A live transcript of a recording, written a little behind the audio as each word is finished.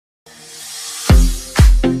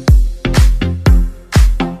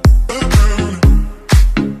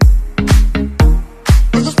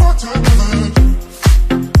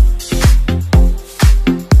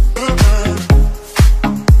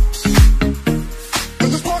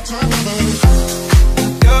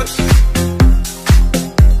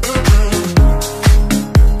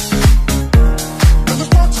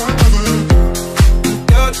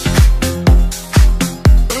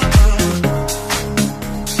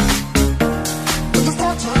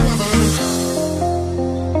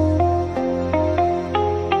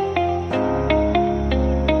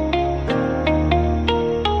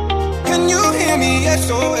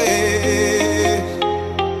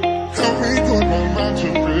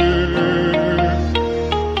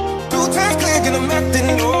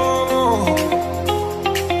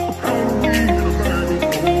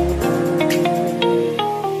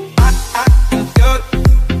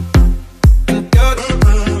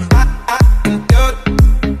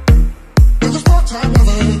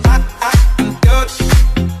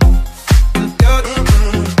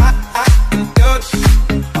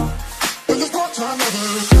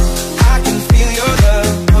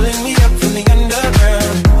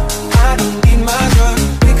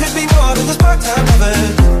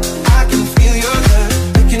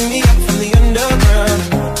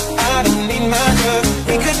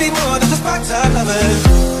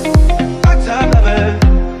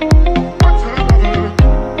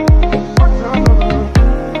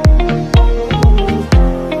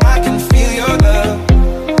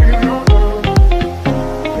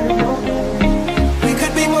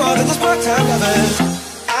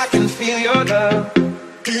your love.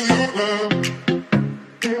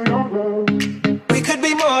 We could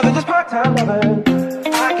be more than just part-time lovers.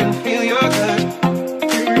 I can feel your touch.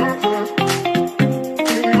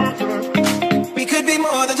 We could be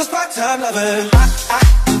more than just part-time lovers.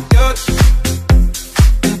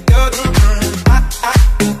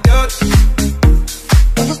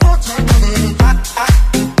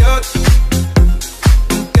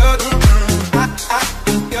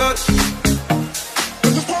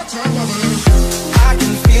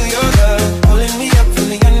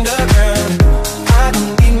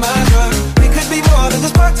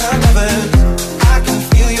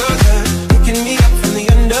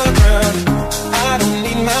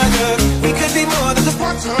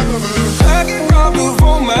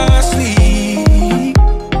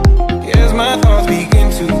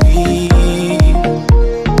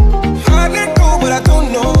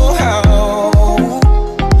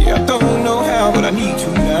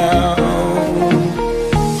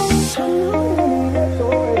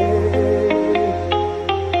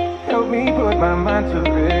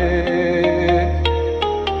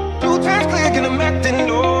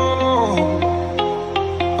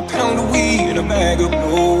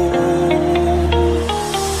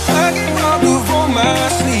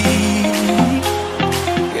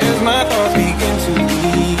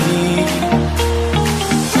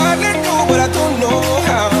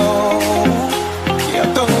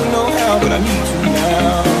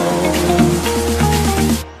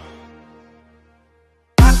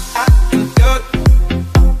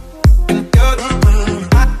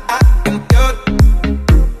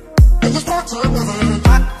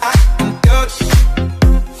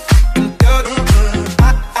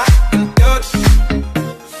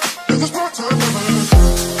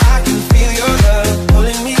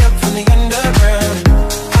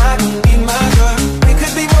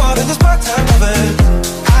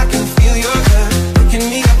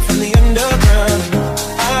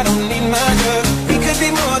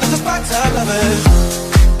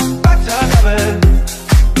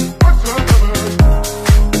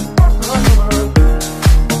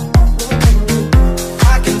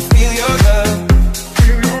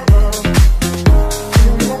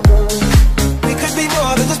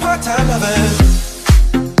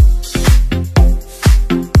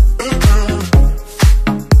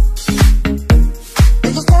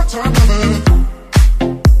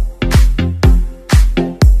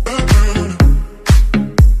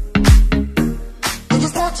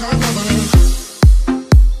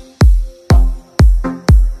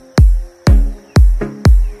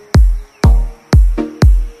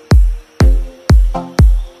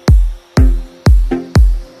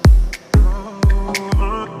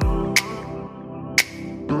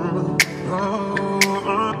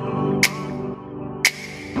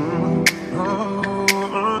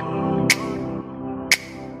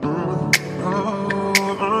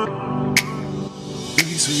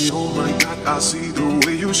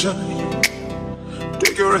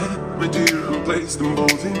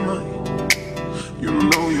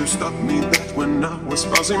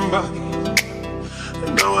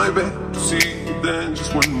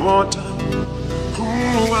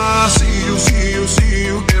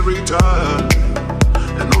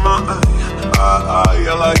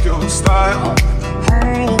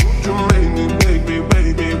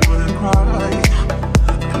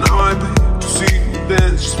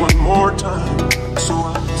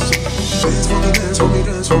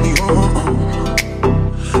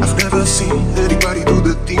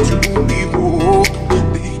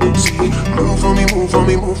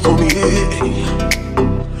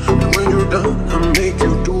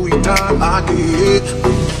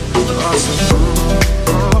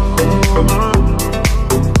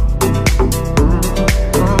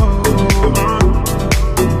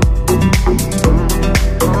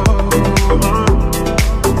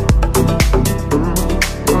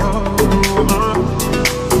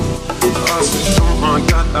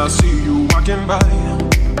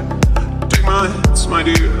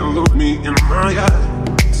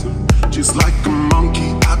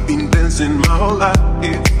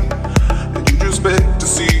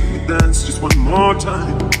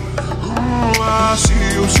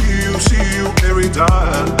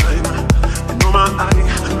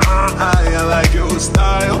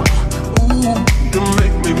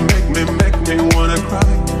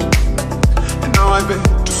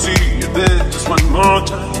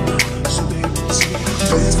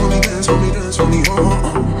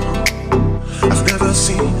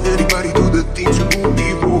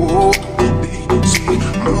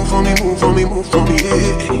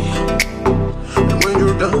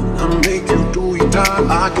 done, I make you do it all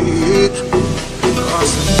again.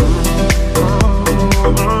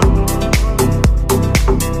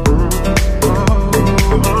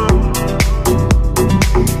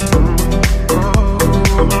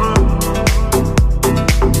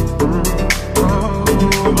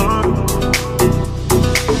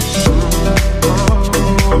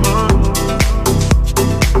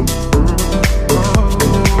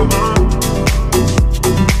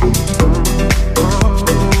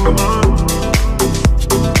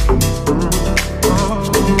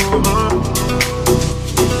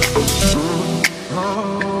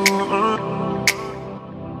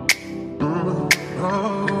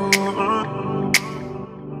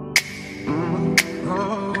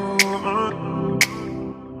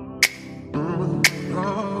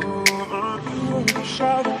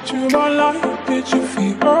 shadow to my light. Did you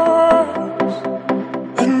feel us?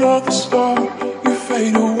 Another star, you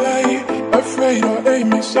fade away. Afraid our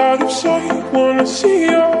aim is out of sight. Wanna see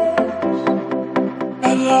us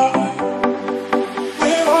alive.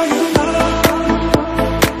 Where are you now?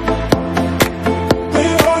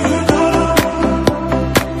 Where are you now?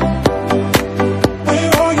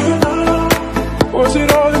 Where are you now? Was it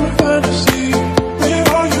all in my fantasy? Where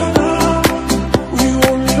are you now? Were you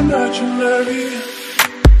only imaginary?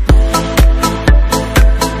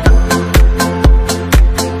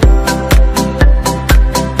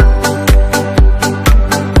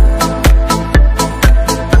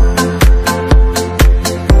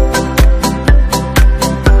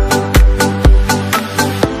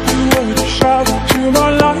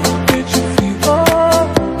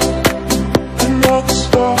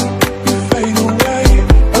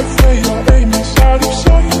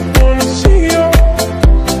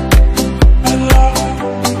 Alive.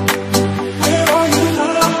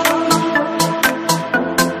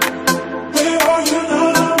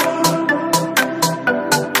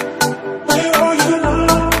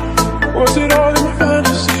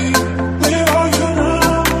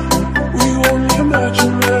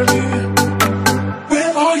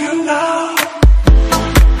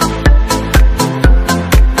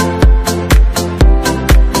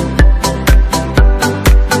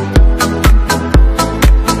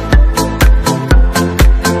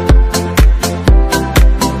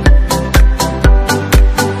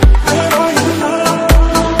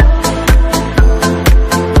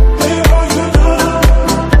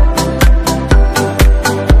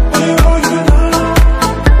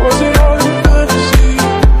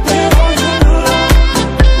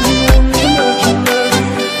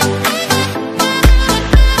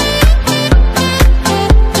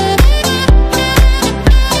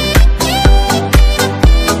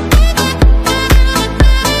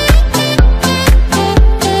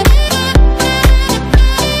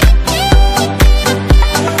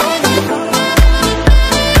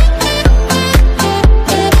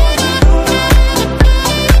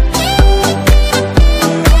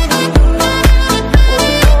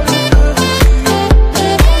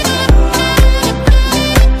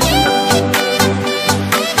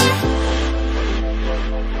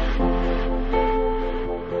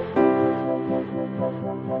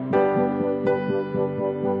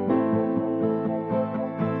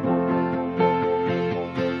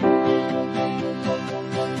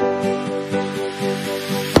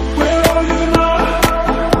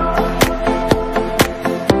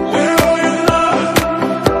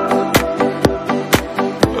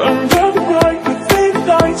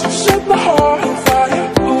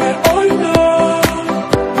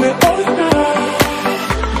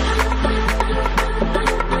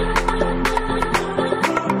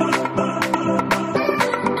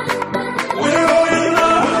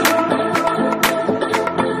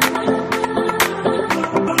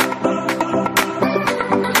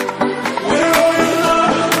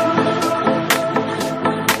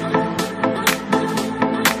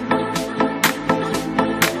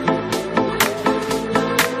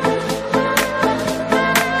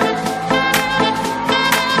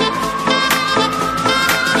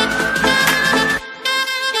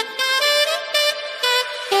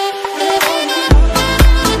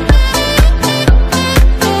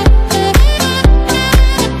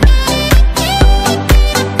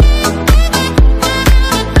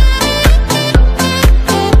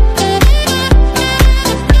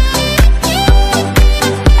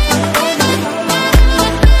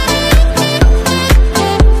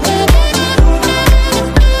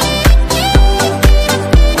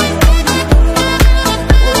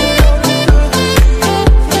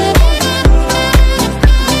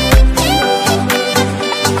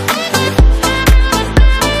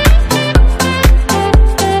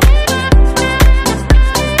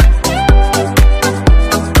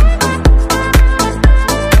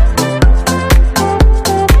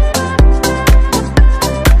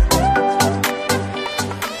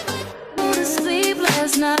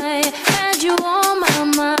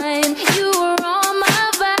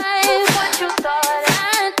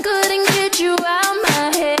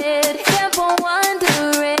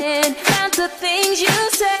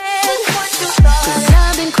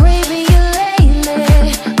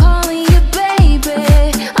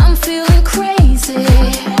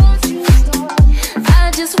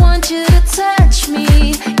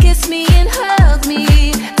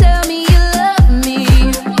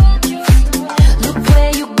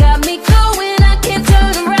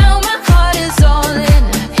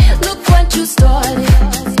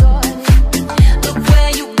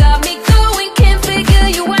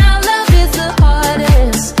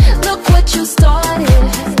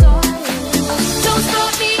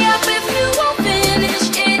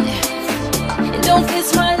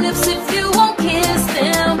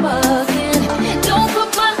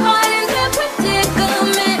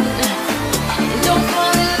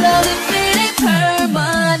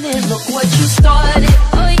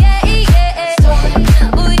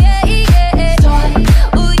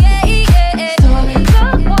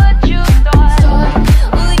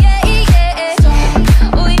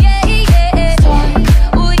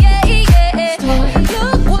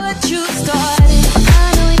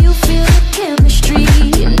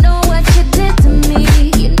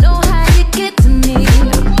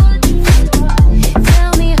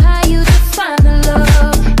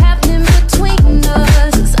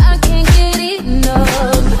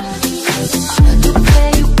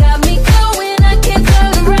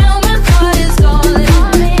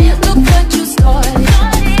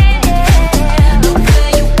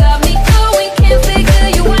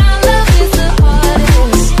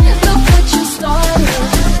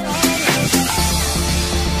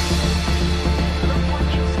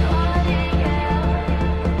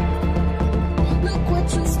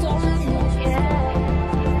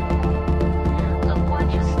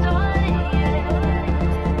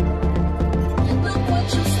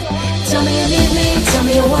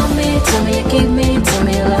 tell me you keep me, tell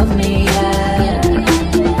me you love me, yeah.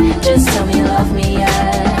 Just tell me you love me,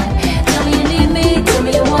 yeah. Tell me you need me, tell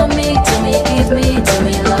me you want me, tell me you keep me, tell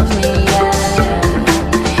me you love me, yeah.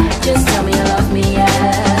 Just tell me you love me, yeah.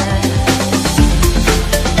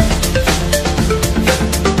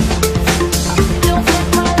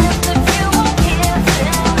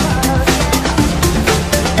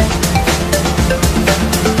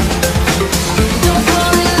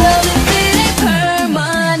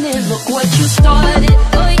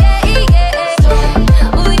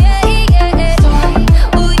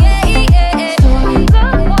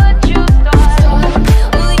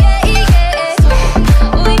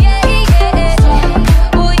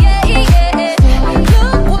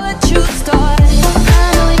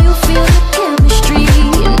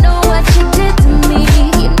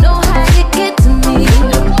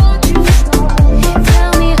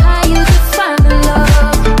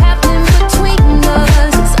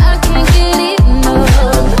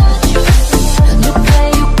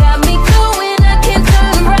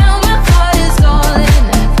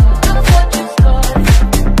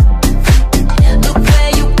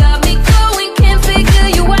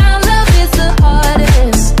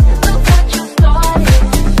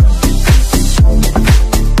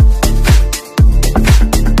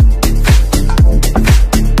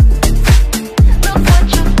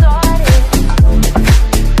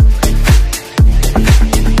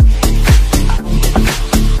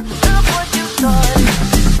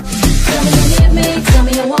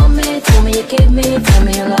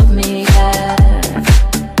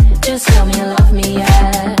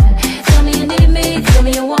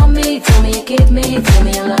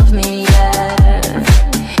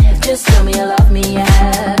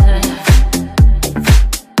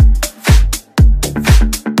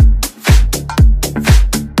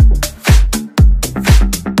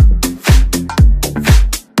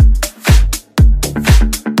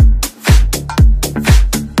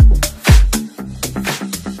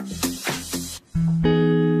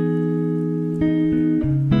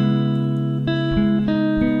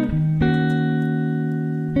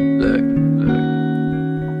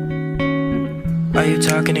 Why you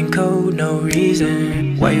talking in code, no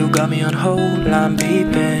reason? Why you got me on hold, line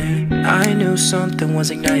beeping? I knew something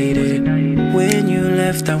was ignited. When you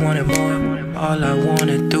left I wanted more. All I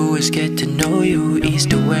wanna do is get to know you. East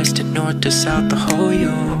to west to north to south, the whole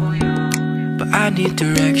you. But I need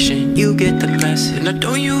direction, you get the message. Now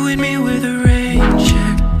don't you hit me with a rain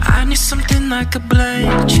check. I need something like a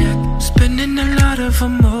blank check. Spending a lot of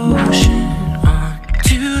emotion on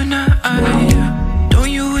tonight.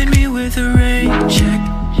 Don't you hit me with a rain check.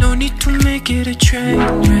 No need to make it a train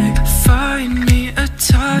wreck. Find me a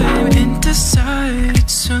time and decide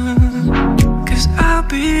soon, cause I'll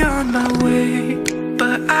be on my way.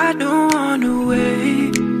 But I don't wanna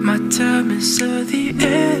wait. My time is of the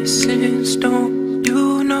essence, don't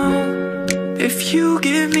you know? If you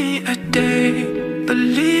give me a day,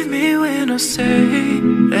 believe me when I say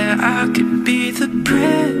that I could be the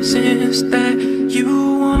presence that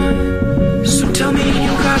you want. So tell me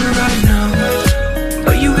you got it right now,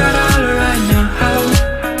 but you got all right now. How?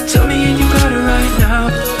 Tell me and you got it right now,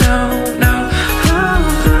 now.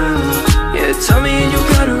 Oh. Yeah, tell me and you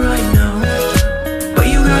got it right now, but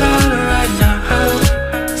you got all right now. How?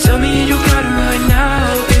 Tell me and you got it right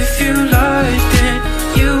now. If you like it,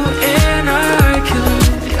 you and I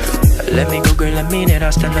could. Let me go, girl, I mean it,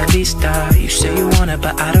 hasta la vista. You say you want it,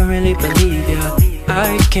 but I don't really believe you.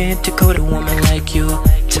 I can't decode a woman like you.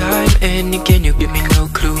 Time and again, you give me no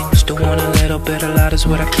clue. Still want a little bit, a lot is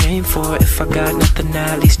what I came for. If I got nothing,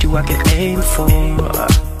 at least you I can aim for.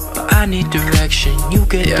 I need direction, you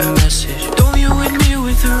get the message. Don't you hit me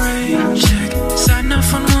with a rain check. Sign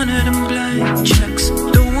off on one of them blank checks.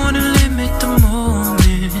 Don't wanna limit the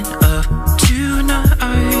moment of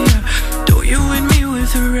tonight. Don't you hit me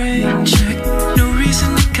with a rain check. No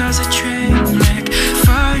reason to cause a train wreck.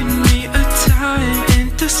 Find me a time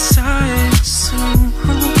and decide soon,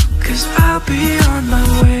 cause I'll be on my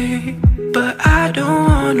way. But I don't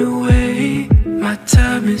wanna wait. My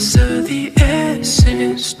time is of the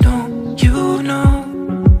essence, don't you know?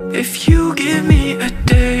 If you give me a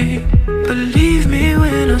day, believe me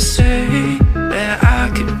when I say that I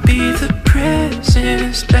could be the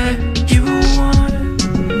presence that you want.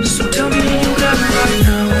 So tell me you got it right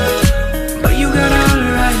now, but you got all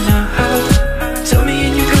right now. How? Tell me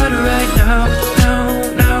and you got it right now,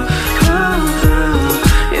 now.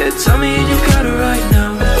 Oh. Yeah, tell me and you got it right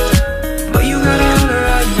now, but you got all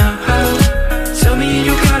right now. How? Tell me and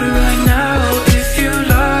you got it right now. If you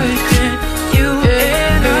like it, you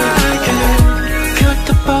and I can cut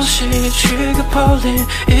the bullshit, trigger pulling.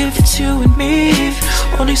 If it's you and me,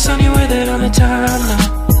 Only sunny weather on the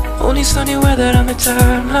timeline. Only sunny weather on the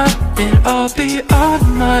timeline. And I'll be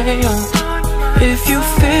on my own. If you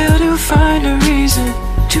fail to find a reason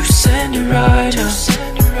to send it right now,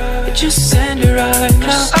 just send it right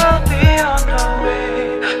now. I'll be on the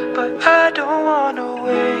way, but I don't wanna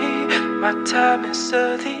wait. My time is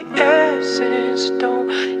of the essence, don't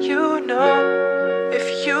you know? If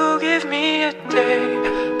you give me a day,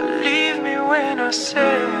 believe me when I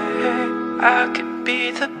say I can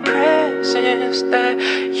be the presence that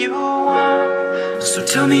you want. So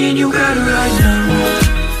tell me and you got it right now,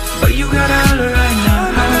 but you got it right now.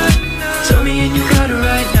 Tell me and you got it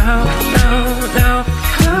right now, now, now,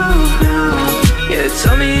 now, now. Yeah,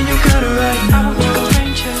 tell me and you got it right now,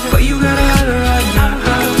 but you got it right now.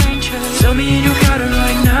 Tell me and you got it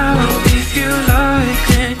right now. If you like,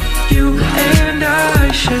 then you and I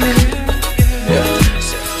should.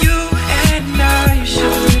 So you and I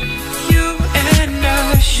should. You and I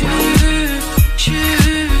should.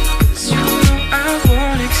 'Cause you know I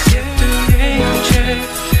won't accept the rain check.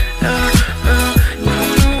 No, no, you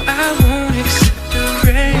know I won't accept the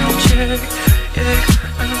rain check. Yeah,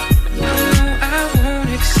 you know I won't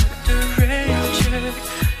accept the rain check.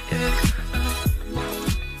 Yeah.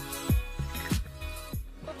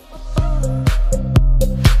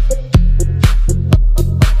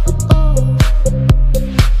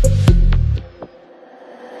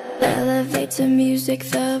 Elevator music,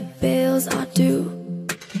 the bills are due.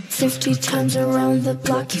 50 times around the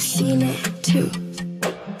block, you've seen it too.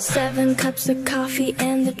 7 cups of coffee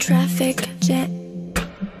and the traffic jam.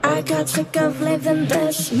 I got sick of living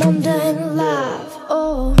this mundane life.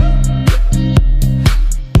 Oh,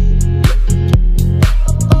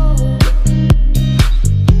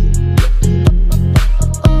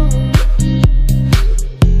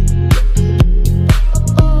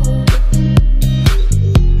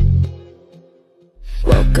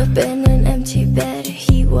 woke up in an empty bed,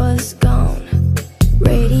 he was gone.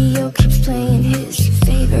 Radio keeps playing his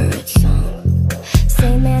favorite song.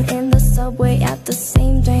 Same man in the subway at the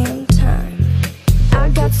same damn time. I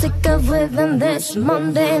got sick of living this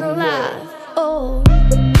mundane life. Oh,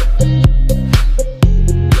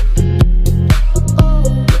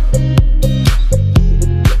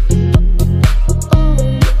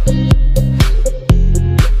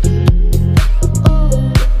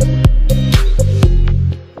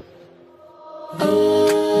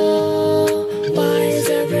 why is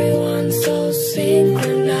everyone so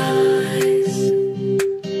synchronized?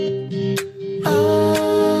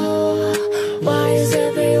 Oh, why is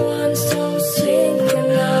everyone so synchronized?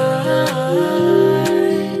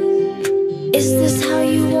 Is this how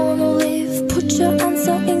you wanna live? Put your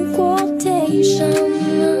answer in quotation,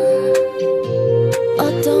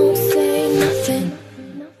 or don't say nothing,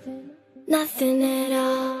 nothing at all.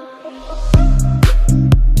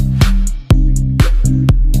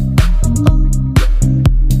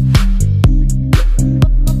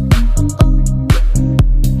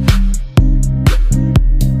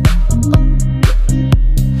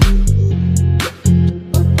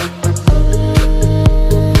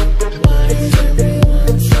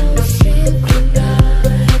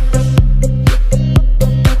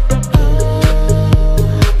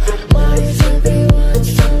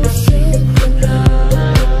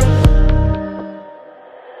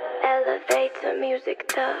 Elevator music,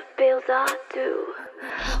 the bills are due.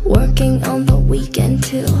 Working on the weekend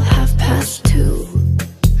till 2:30.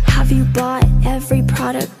 Have you bought every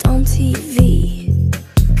product on TV?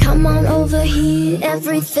 Come on over here,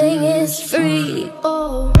 everything is free.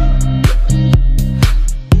 Oh,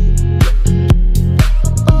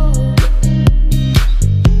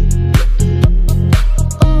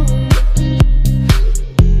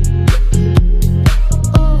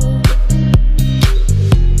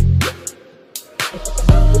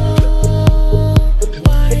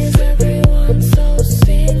 why is everyone so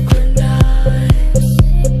synchronized?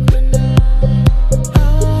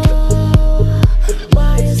 Oh,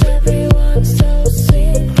 why is everyone so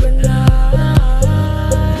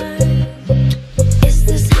synchronized?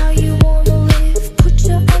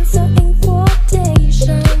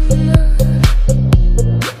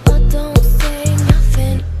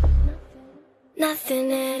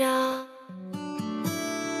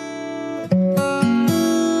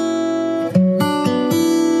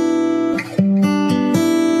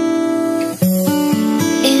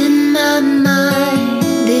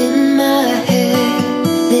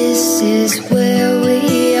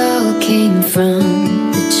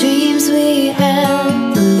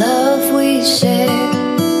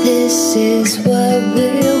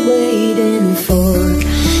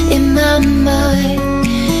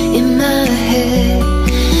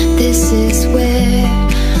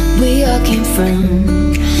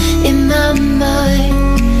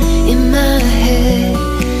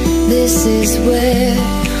 This is where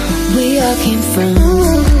we all came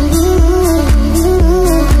from.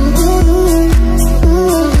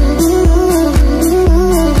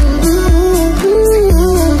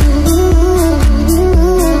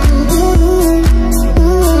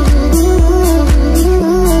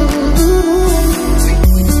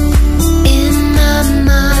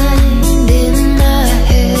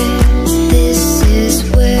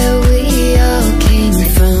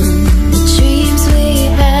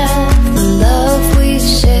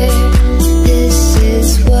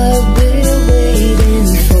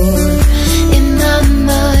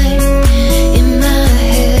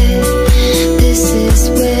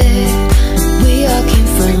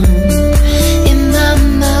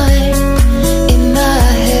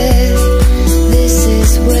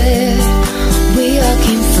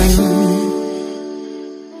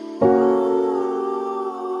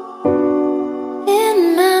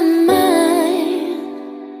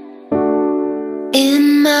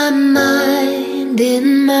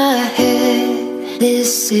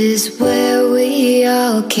 This is where we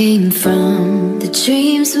all came from. The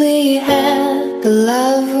dreams we had, the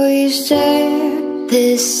love we shared.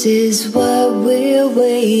 This is what we're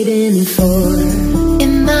waiting for.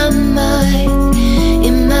 In my mind,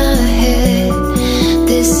 in my head,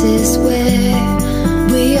 this is where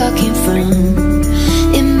we all came from.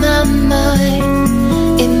 In my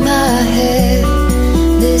mind, in my head,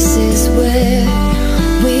 this is where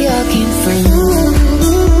we all came from.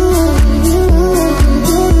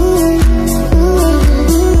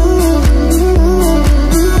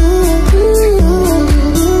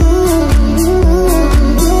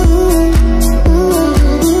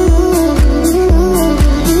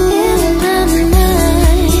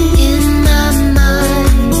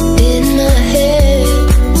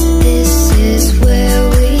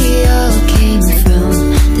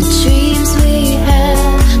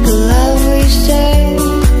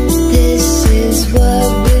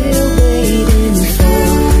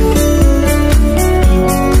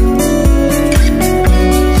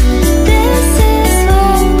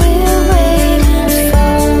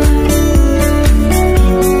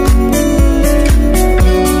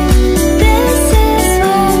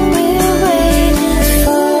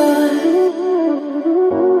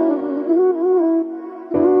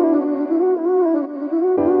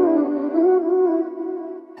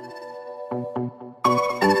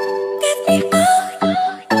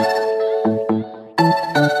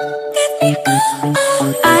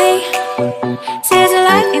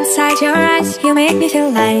 Your eyes, you make me feel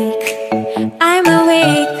like I'm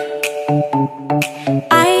awake.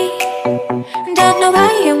 I don't know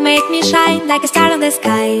why you make me shine like a star in the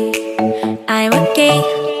sky. I'm okay.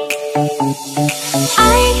 I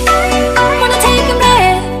wanna take a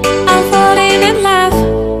breath. I'm falling in love.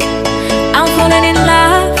 I'm falling in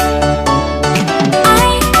love. I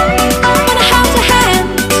wanna hold your hand.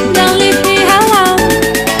 Don't leave me alone.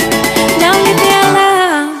 Don't leave me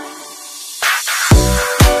alone.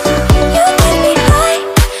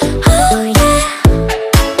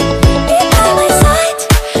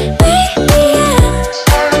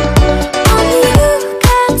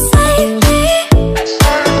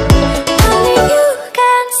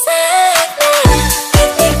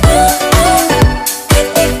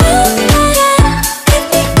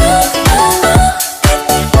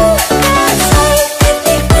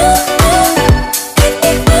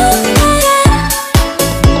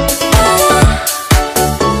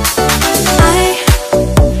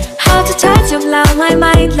 My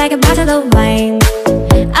mind like a bottle of wine.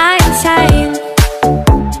 I'm insane.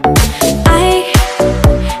 I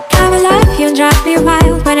come alive, you drive me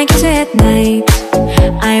wild when I kiss you at night.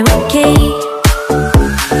 I'm okay.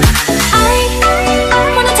 I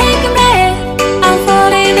wanna take a breath. I'm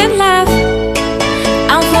falling in love.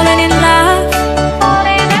 I'm falling in love.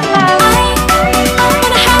 I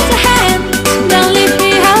wanna hold your hand. Don't leave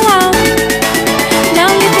me alone.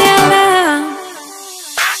 Don't leave me alone.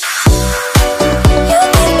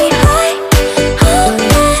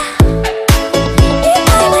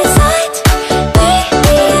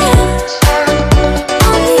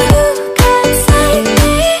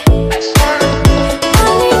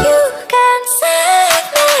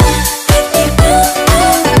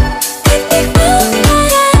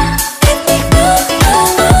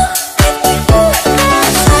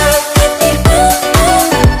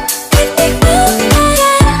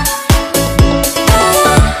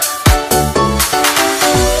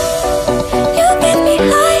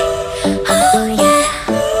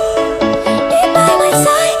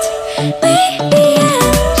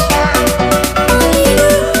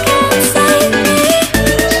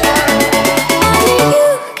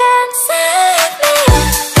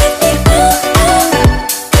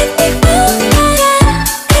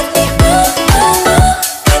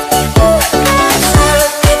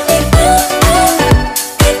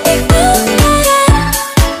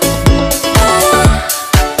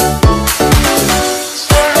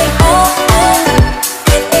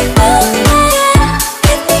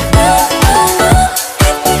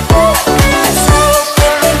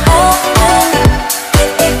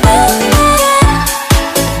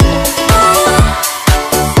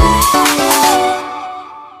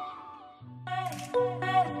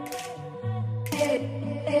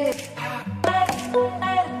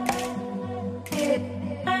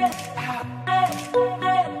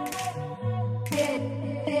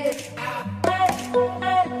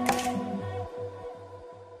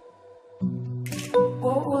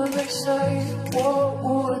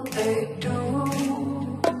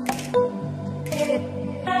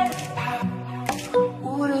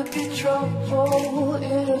 trouble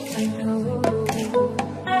if I knew.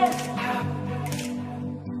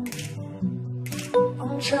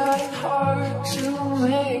 I'm trying hard to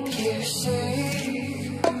make you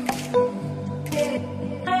see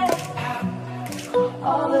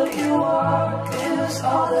all that you are is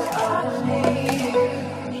all that I need.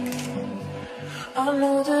 I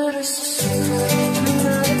know that it's a secret and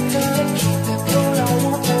I gotta keep it, but I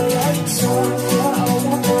want the lights on. Yeah, I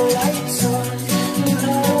want the lights on. And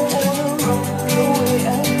I don't wanna run away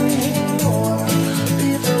anymore.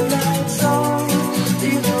 Leave the lights on,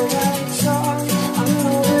 leave the lights on. I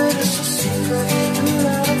know that it's a secret and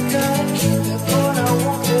I gotta keep it, but I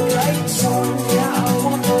want the lights on. Yeah, I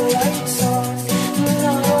want the lights on. And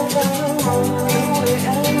I don't wanna run away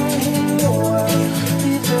anymore.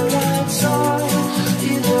 Leave the lights on,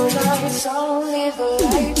 leave the lights on, leave the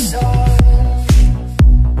lights on.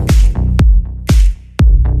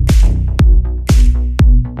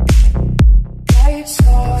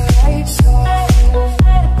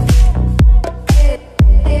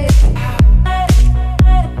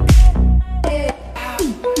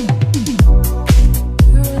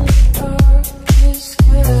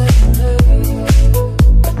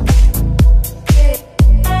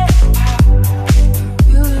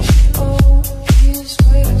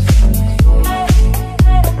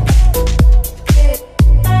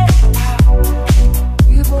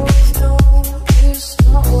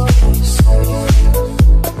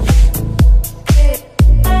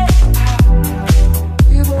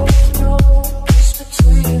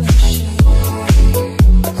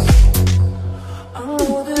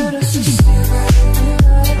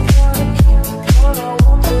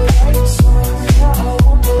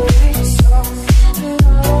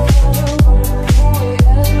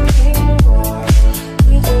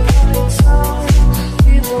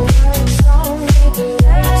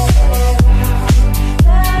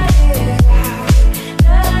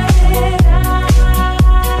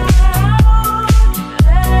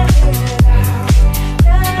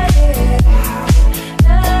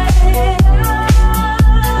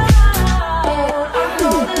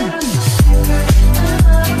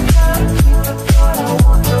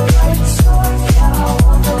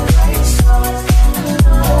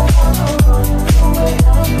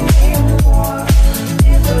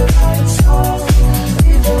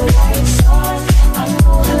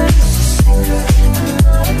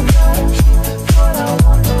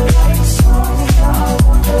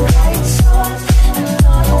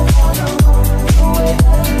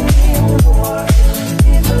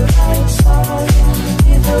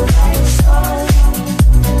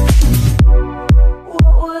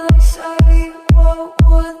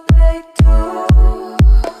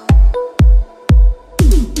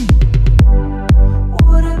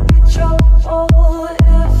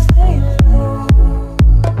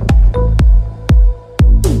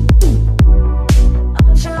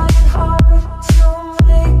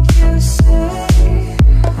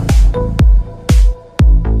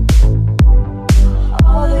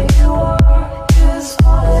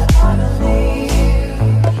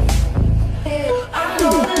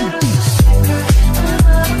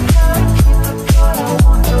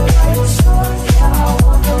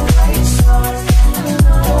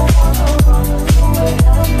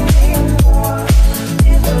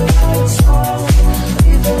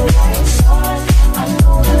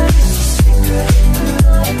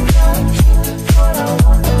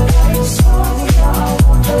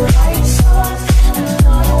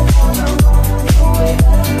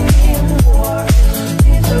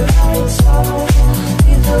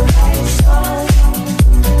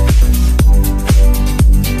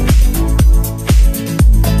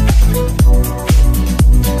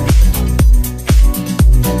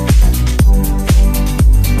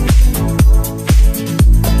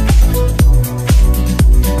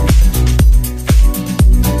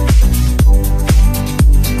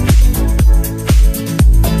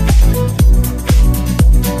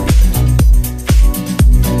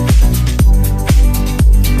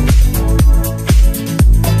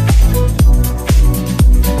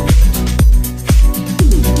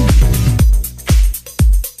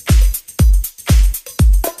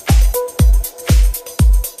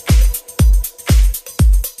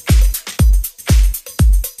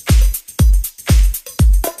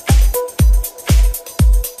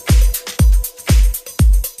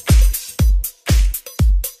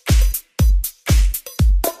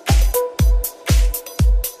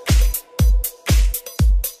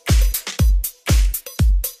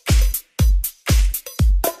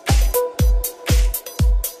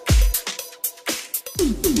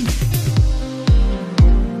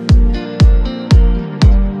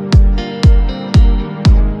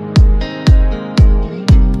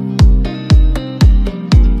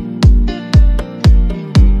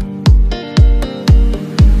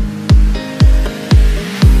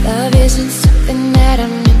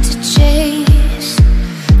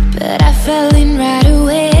 but I fell in right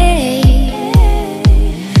away.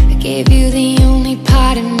 I gave you the only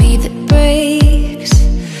part of me that breaks,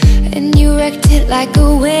 and you wrecked it like a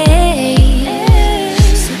wave.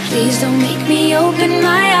 So please don't make me open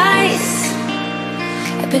my eyes.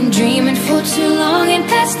 I've been dreaming for too long, and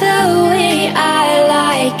that's the way I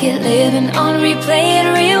like it. Living on replay and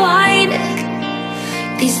rewind.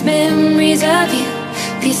 These memories of you,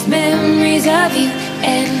 these memories of you,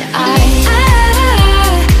 and I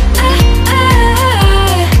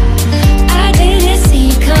didn't see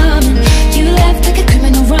you coming. You left like a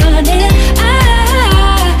criminal running. I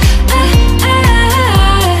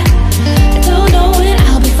don't know when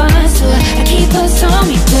I'll be fine, so I keep us on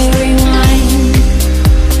replay, rewind.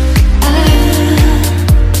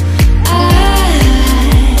 I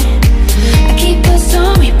keep us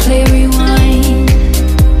on replay,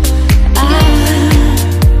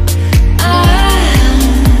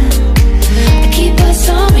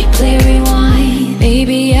 rewind.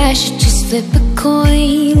 Maybe I should just flip a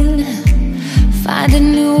coin, find a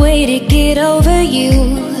new way to get over you.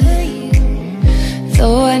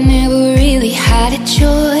 Though I never really had a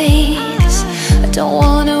choice, I don't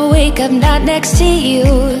wanna wake up not next to you.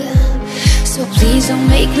 So please don't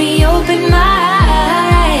make me open my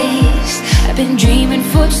eyes. I've been dreaming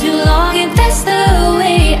for too long, and that's the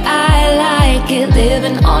way I like it.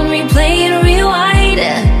 Living on replay and rewind.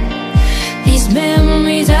 These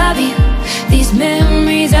memories of you, these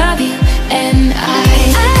memories of you, and I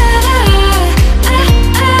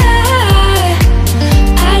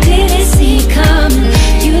didn't see it coming.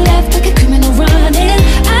 You left like a criminal running.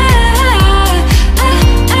 I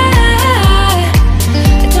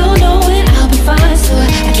don't know when I'll be fine, so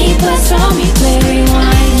I keep us on replay,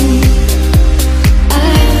 rewind.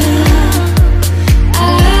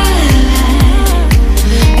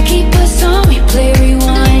 I keep us on replay,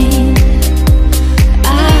 rewind.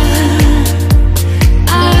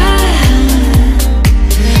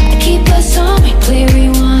 Play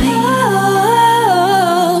rewind.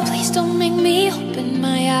 Oh, please don't make me open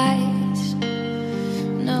my eyes.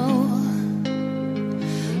 No.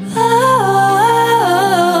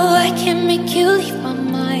 Oh, I can't make you leave my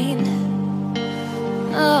mind.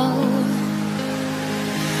 Oh.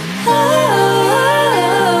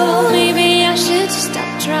 Oh, maybe I should just stop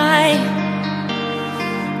trying.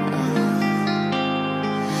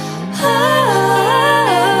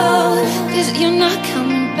 Oh, 'cause you're not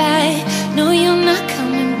coming back. No, you're not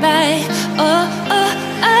coming back. Oh, oh,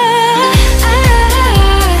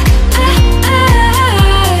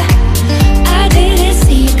 I didn't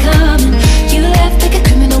see you coming. You left like a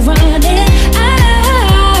criminal running.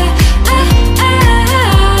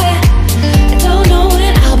 I don't know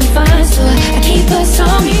when I'll be fine, so I keep us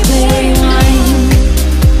on replay, rewind.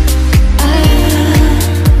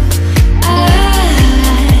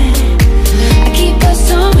 I keep us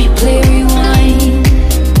on replay, rewind.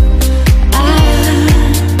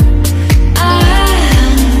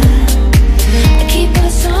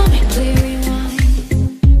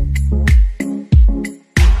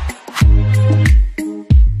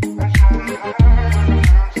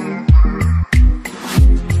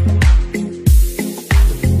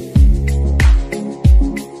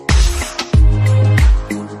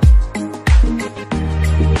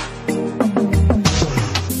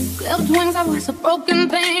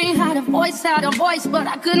 Had a voice, but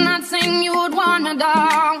I could not sing. You would want me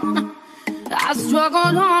down. I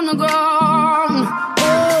struggled on the ground.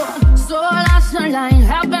 Oh, so lost the line,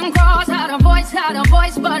 have been crossed. Had a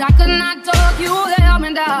voice, but I could not talk. You held me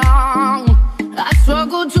down. I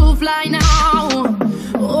struggle to fly now.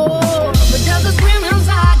 Oh, but there's a scream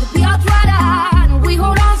inside that we are tried. We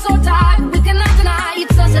hold on so tight, we cannot deny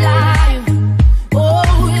it's us alive.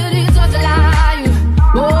 Oh, it is us alive.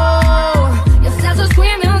 Oh, yes, there's a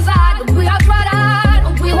scream inside.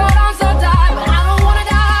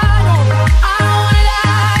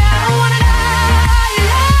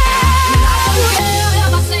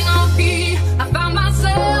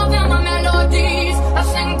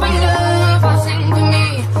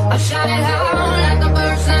 Shut it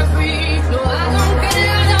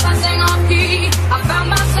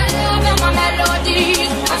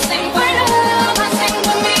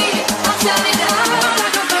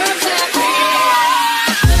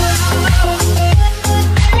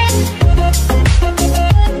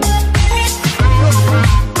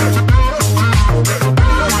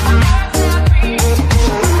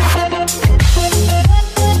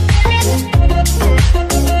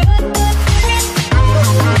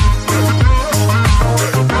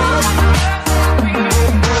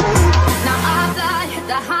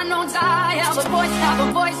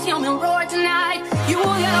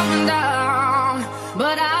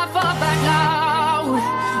back loud.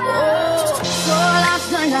 Oh, so last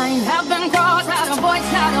night I have been crossed, had a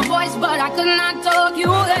voice, but I could not talk.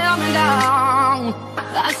 You held me down.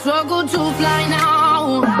 I struggle to fly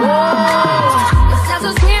now. Oh, it's just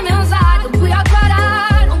a scream inside. We are cut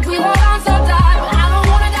out, we hold on so tight, but I don't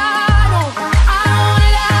wanna die. No, I don't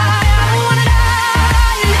wanna die. I don't wanna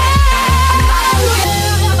die. Yeah. I don't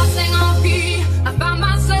care if I sing off key. I found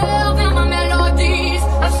myself in my melodies.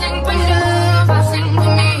 I sing for love, I sing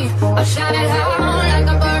for me. I shout it out like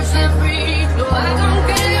a bird set free. No, I don't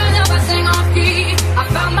care if I sing off key. I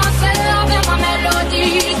found myself in my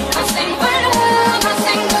melodies. I sing for love, I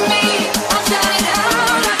sing for me. I shout it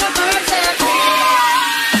out like a bird set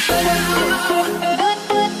free.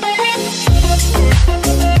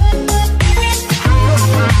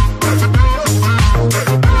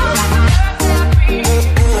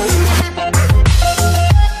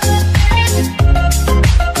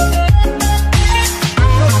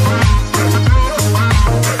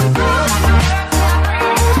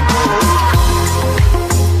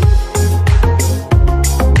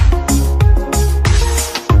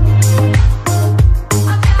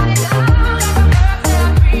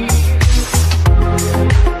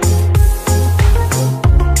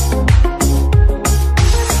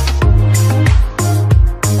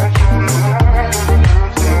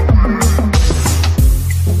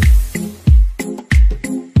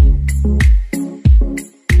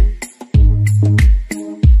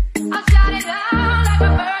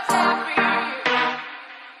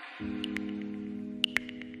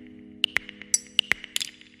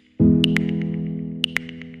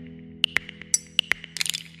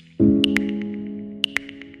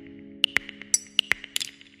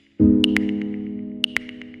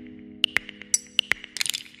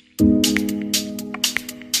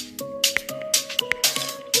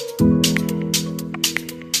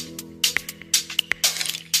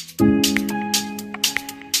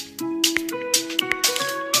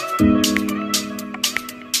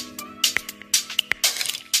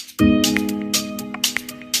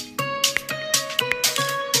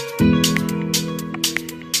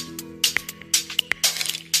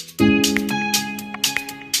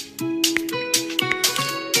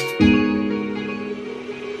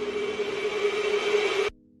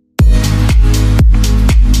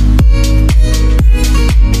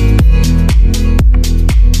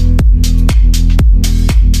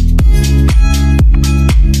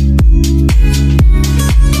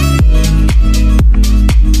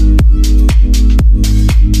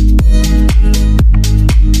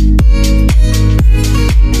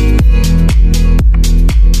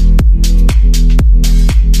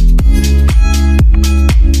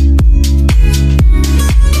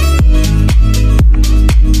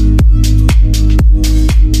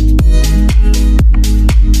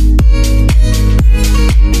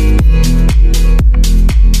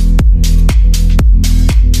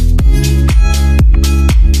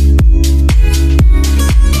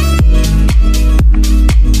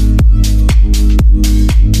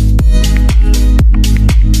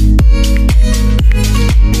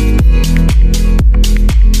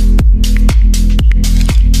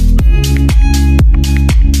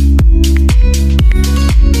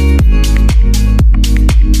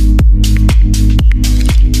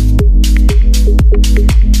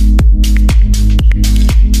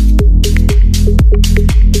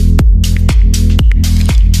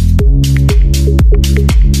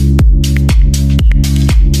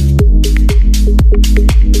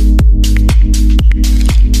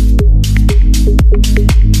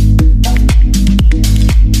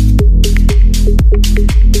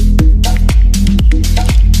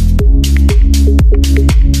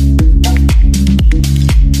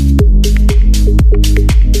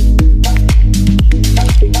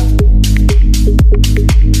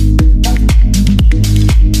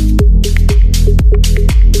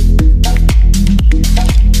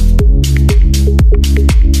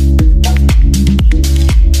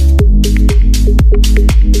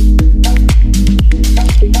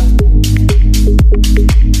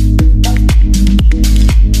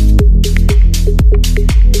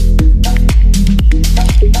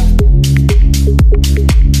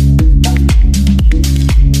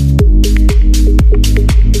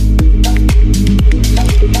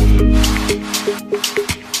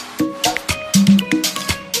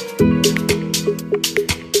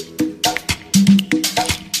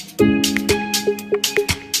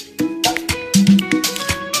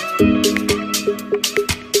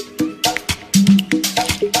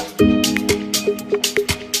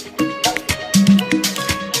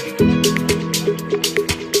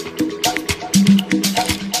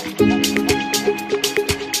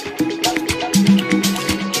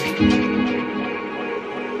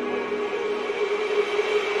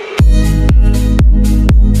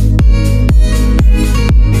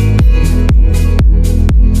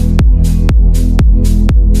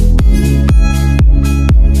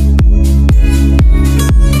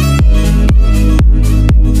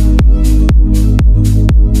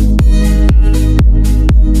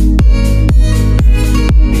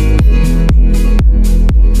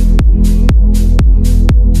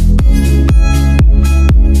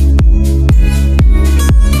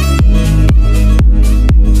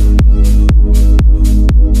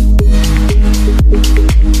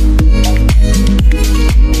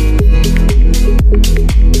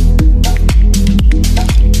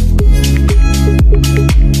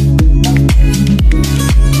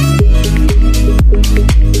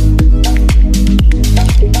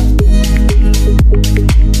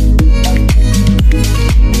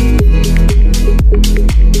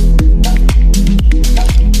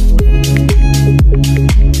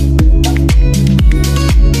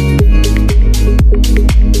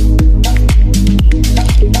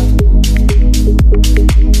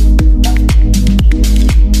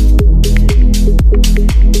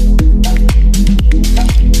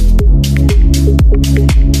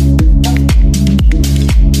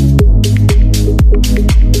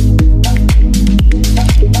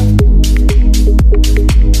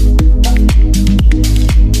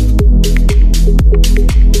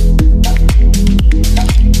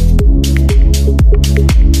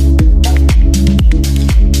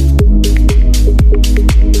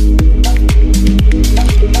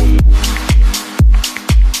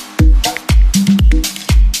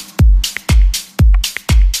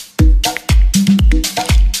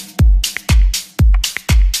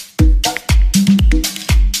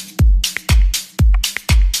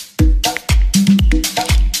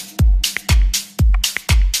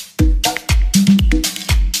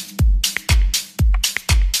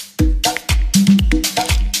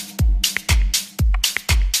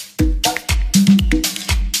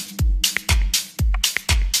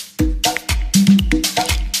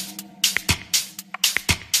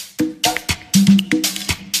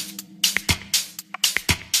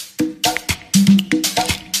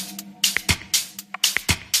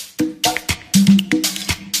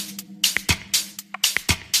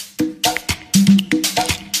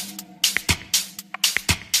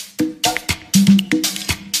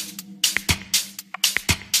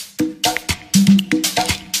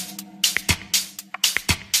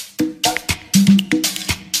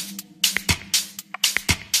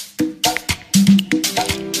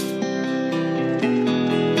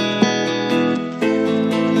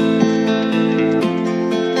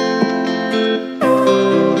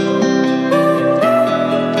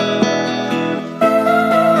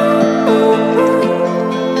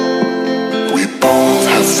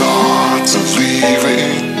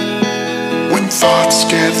 Thoughts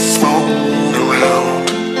get thrown around,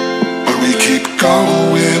 but we keep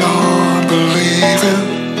going on believing,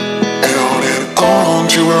 and on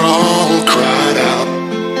till we're all cried out.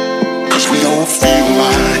 'Cause we don't feel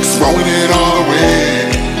like throwing it all away.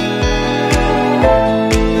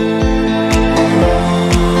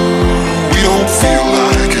 We don't feel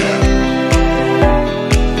like it.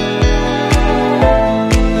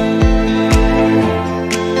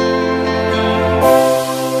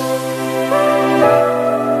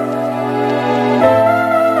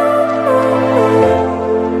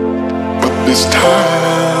 This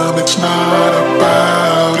time it's not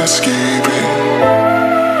about escaping.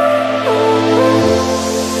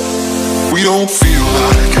 We don't feel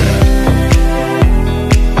like it.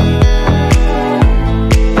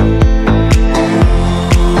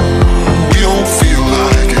 We don't feel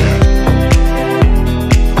like it.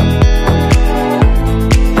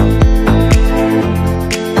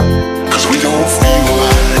 'Cause we don't feel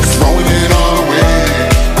like throwing it all away.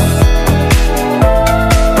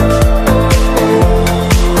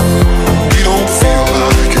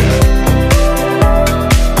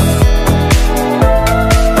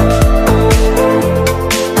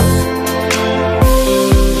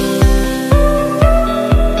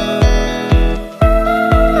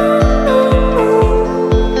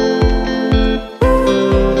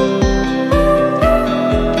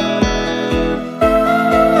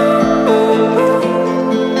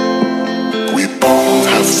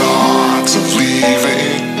 Thoughts of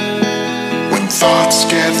leaving, when thoughts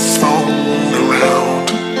get thrown around,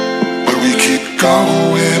 but we keep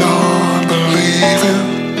going on believing,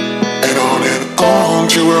 and on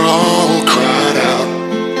till we're all cried out.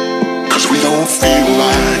 'Cause we don't feel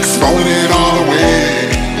like throwing it all away.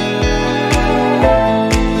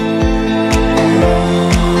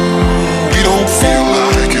 We don't feel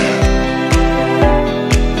like it.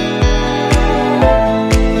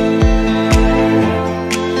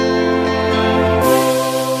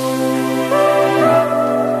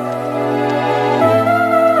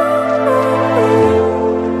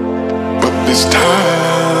 This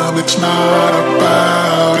time it's not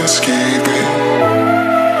about escaping.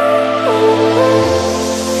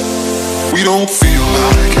 We don't feel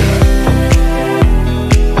like it.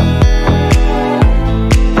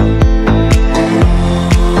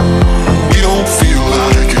 We don't feel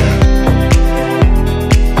like it.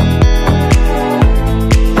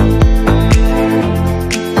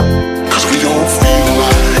 'Cause we don't feel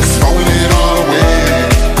like throwing it all away.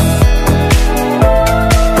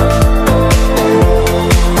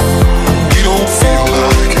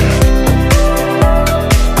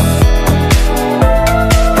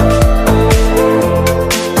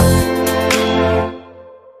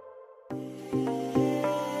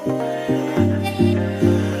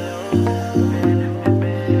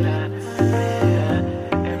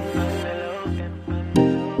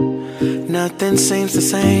 Nothing seems the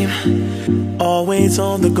same, always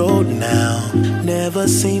on the go now, never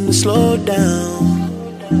seem to slow down.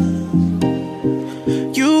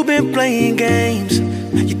 You've been playing games,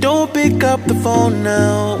 you don't pick up the phone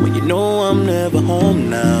now, when you know I'm never home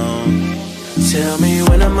now. Tell me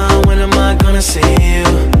when am I gonna see you?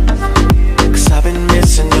 'Cause I've been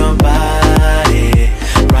missing your body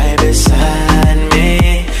right beside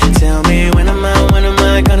me. Tell me when am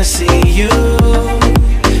I gonna see you?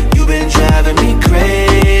 Driving me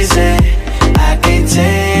crazy, I can't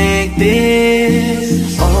take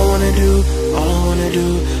this. All I wanna do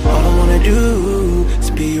is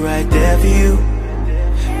be right there for you,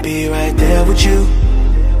 be right there with you.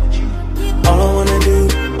 All I wanna do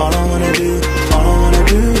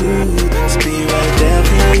is be right there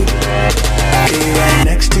for you, be right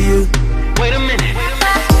next to you. Wait a minute.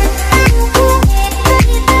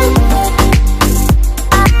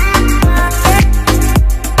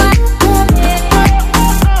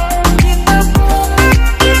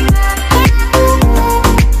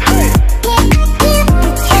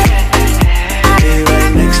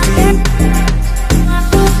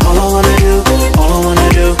 All I wanna do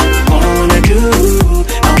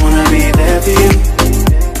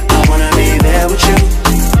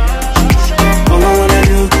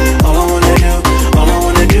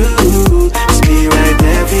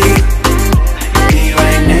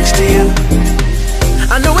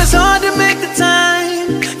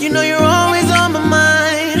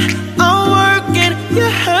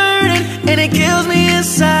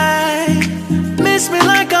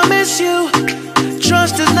miss you.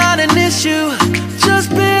 Trust is not an issue. Just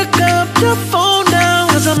pick up the phone now,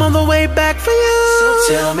 'cause I'm on the way back for you.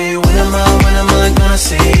 So tell me, when am I gonna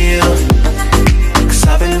see you? 'Cause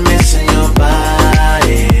I've been missing your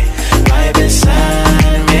body right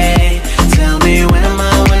beside me. Tell me, when am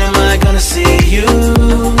I gonna see you?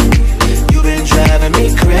 You've been driving me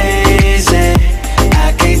crazy. I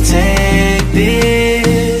can't take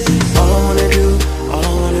this. All I wanna do, all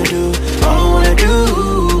I wanna do, all I wanna do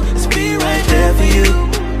is be right there for you.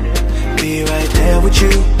 Be right there with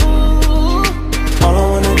you. All I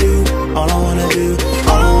wanna do, all I wanna do,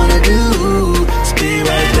 all I wanna do is be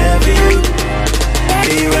right there for you.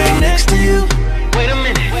 Be right next to you. Wait a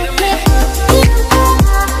minute.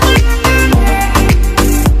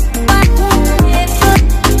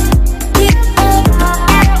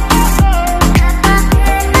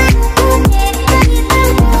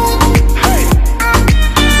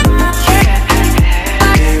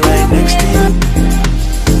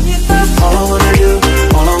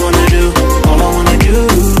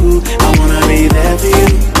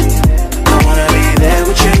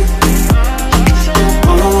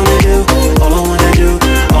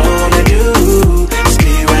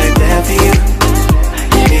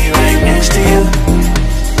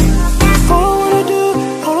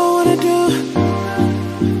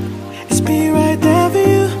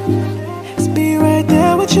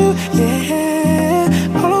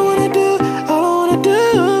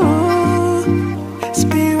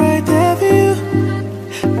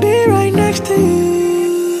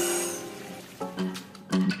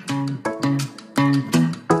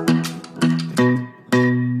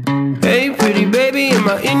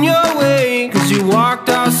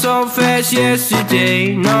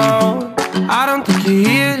 Yesterday, no, I don't think you're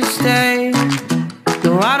here to stay.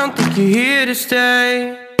 No, I don't think you're here to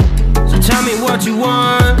stay. So tell me what you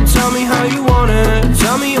want, tell me how you want it.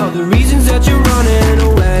 Tell me all the reasons that you're running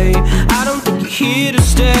away. I don't think you're here to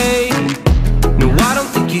stay. No, I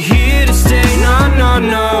don't think you're here to stay. No, no,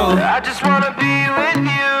 no. I just wanna be with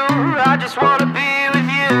you. I just wanna be with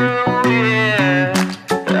you, yeah.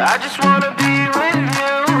 I just wanna be with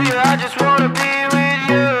you, yeah. I just wanna be with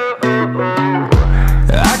you.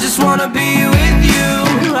 I just wanna be with you.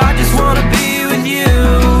 I just wanna be with you,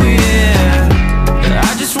 yeah.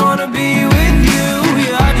 I just wanna be with you.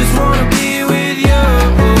 Yeah, I just wanna be with you.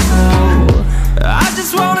 I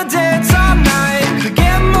just wanna dance all night,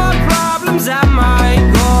 forget my problems, I might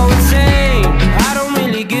go insane. I don't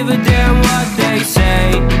really give a damn what they say.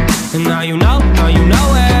 And now you know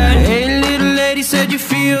it. Hey, little lady said you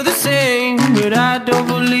feel the same, but I don't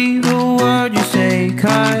believe a word you say,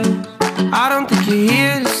 'cause I don't think you're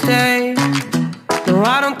here to stay. No,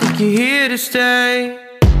 I don't think you're here to stay.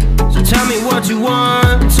 So tell me what you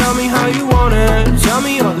want, tell me how you want it. Tell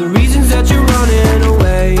me all the reasons that you're running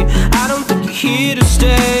away. I don't think you're here to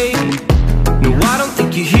stay. No, I don't think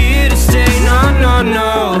you're here to stay. No, no,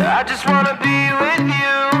 no. I just wanna be with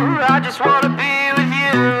you. I just wanna be with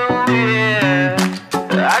you,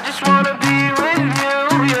 yeah. I just wanna be with you.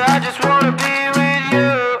 Yeah, I just wanna be with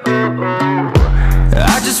you.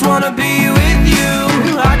 I just wanna be with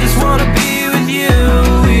you. I just wanna be with you,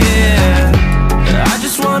 yeah. I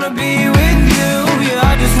just wanna be with you. Yeah,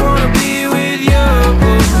 I just wanna be with you.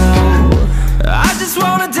 I just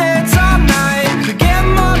wanna dance all night, forget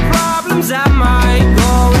my problems, I might go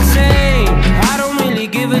insane. I don't really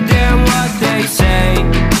give a damn what they say.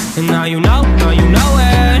 And now you know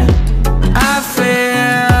it. I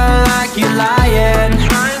feel like you're lying,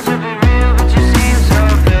 trying to be real, but you seem so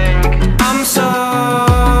fake. I'm so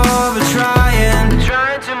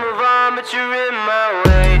trying to move on, but you're in my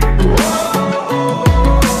way.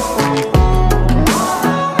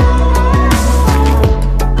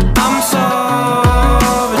 I'm so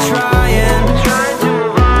trying to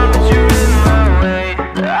move on, but you're in my way.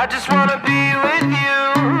 I just wanna be with you.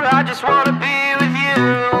 I just wanna be with you,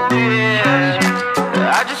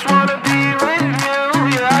 yeah. I just wanna be with you.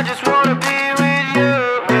 Yeah, I just wanna be with you.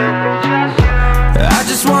 I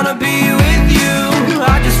just wanna be with you.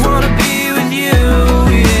 I just wanna be with you,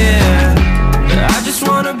 yeah. I just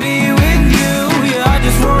wanna be with you. Yeah, I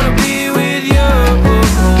just wanna be with you.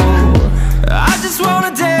 I just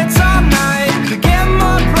wanna dance all night, forget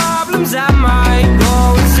my problems, I might go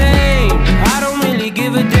insane. I don't really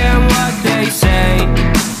give a damn what they say.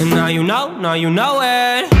 And now you know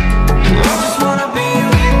it. I just wanna be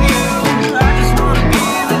with you. I just wanna be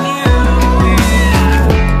with you, yeah.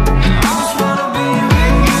 I just wanna be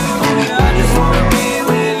with you. Yeah, I just wanna be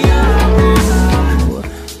with you.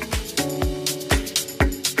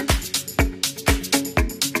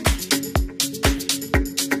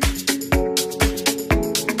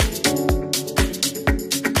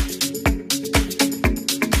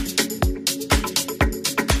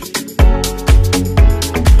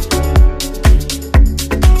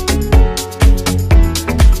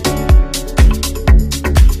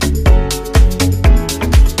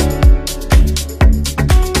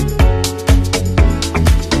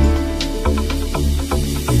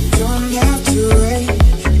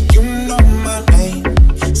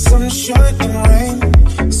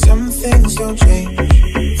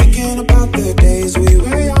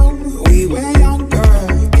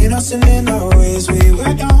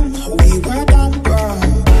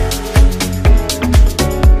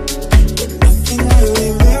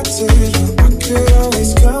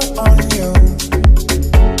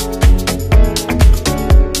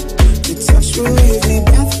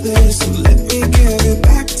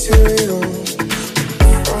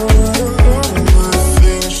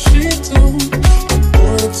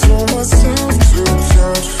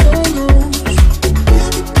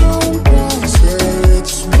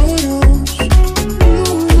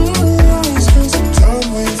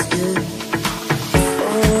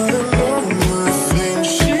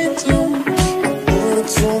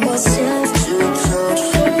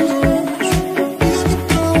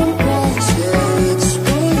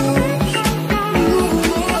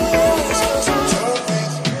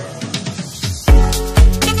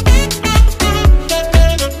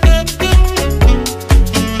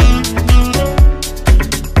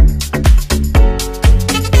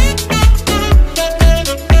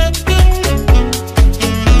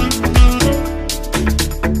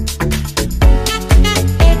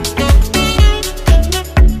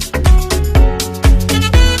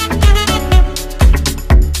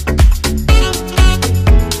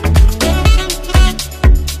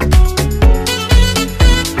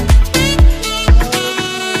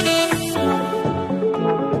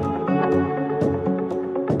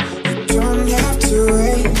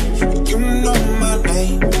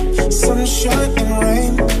 sunshine and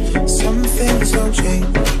rain, some things don't change.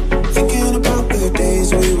 Thinking about the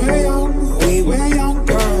days we were young,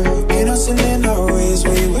 girl. Innocent in our ways,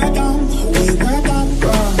 we were dumb,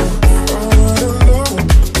 girl. Forward alone,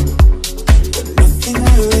 but nothing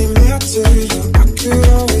really mattered. I could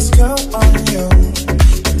always count on you.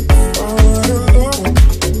 Forward alone,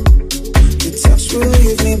 your touch will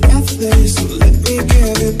leave me breathless, so let me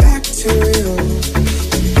give it back to you.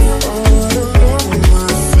 Forward alone, my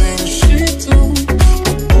things she do, I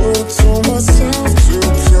owe it to myself to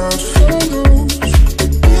catch her loose.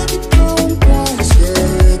 Baby, don't rise,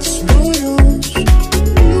 girl, it's no use.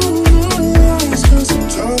 You realize 'cause I'm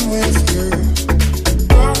done with you.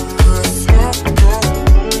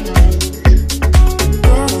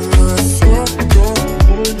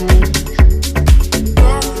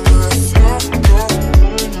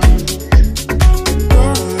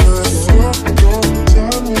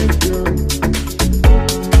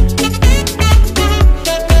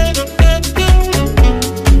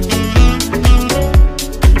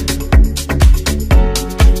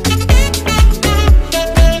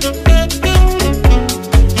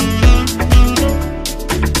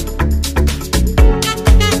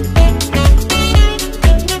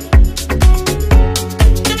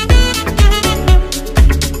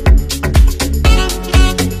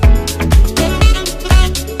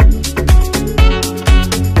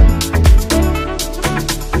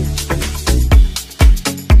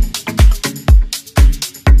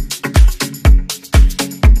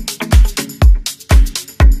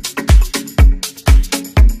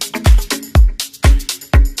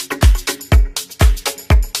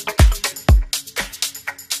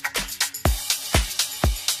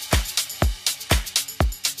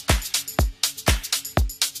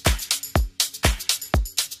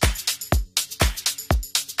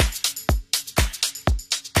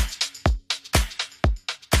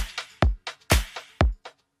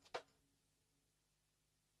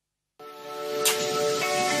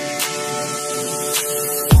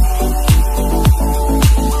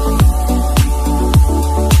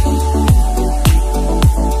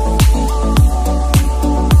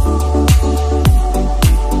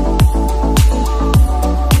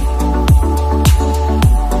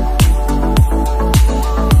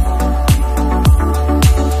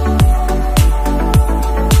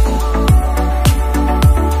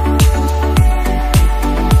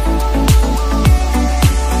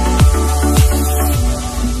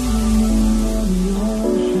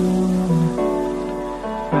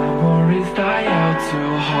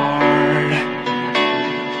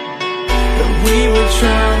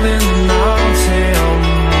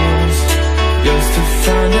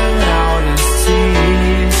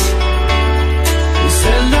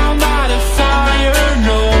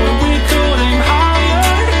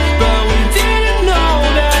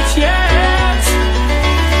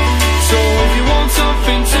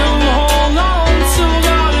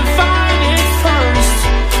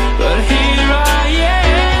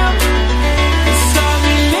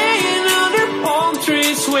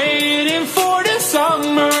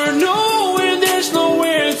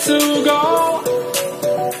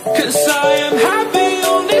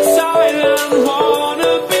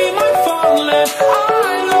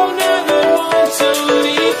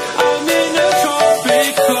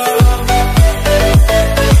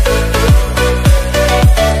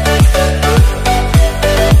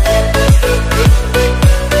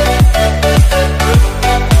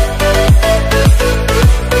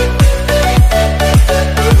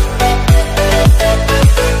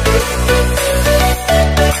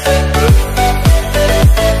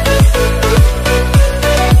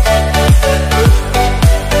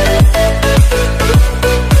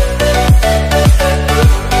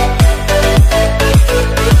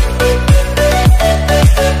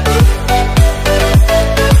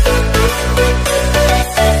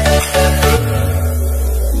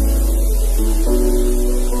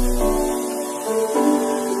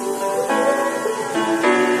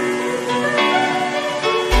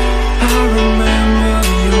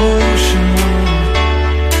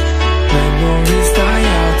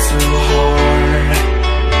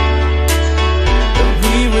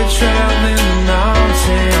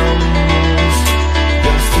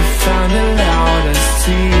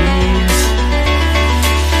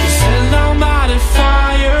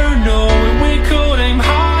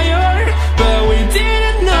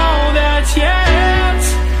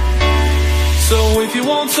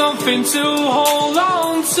 something to hold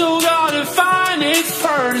on to, gotta find it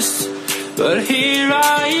first. But here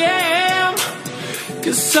I am,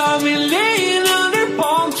 'cause I've been laying under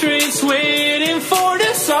palm trees, waiting for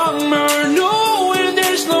the summer, knowing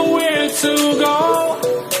there's nowhere to go.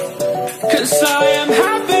 Yes, I am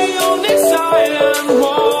happy.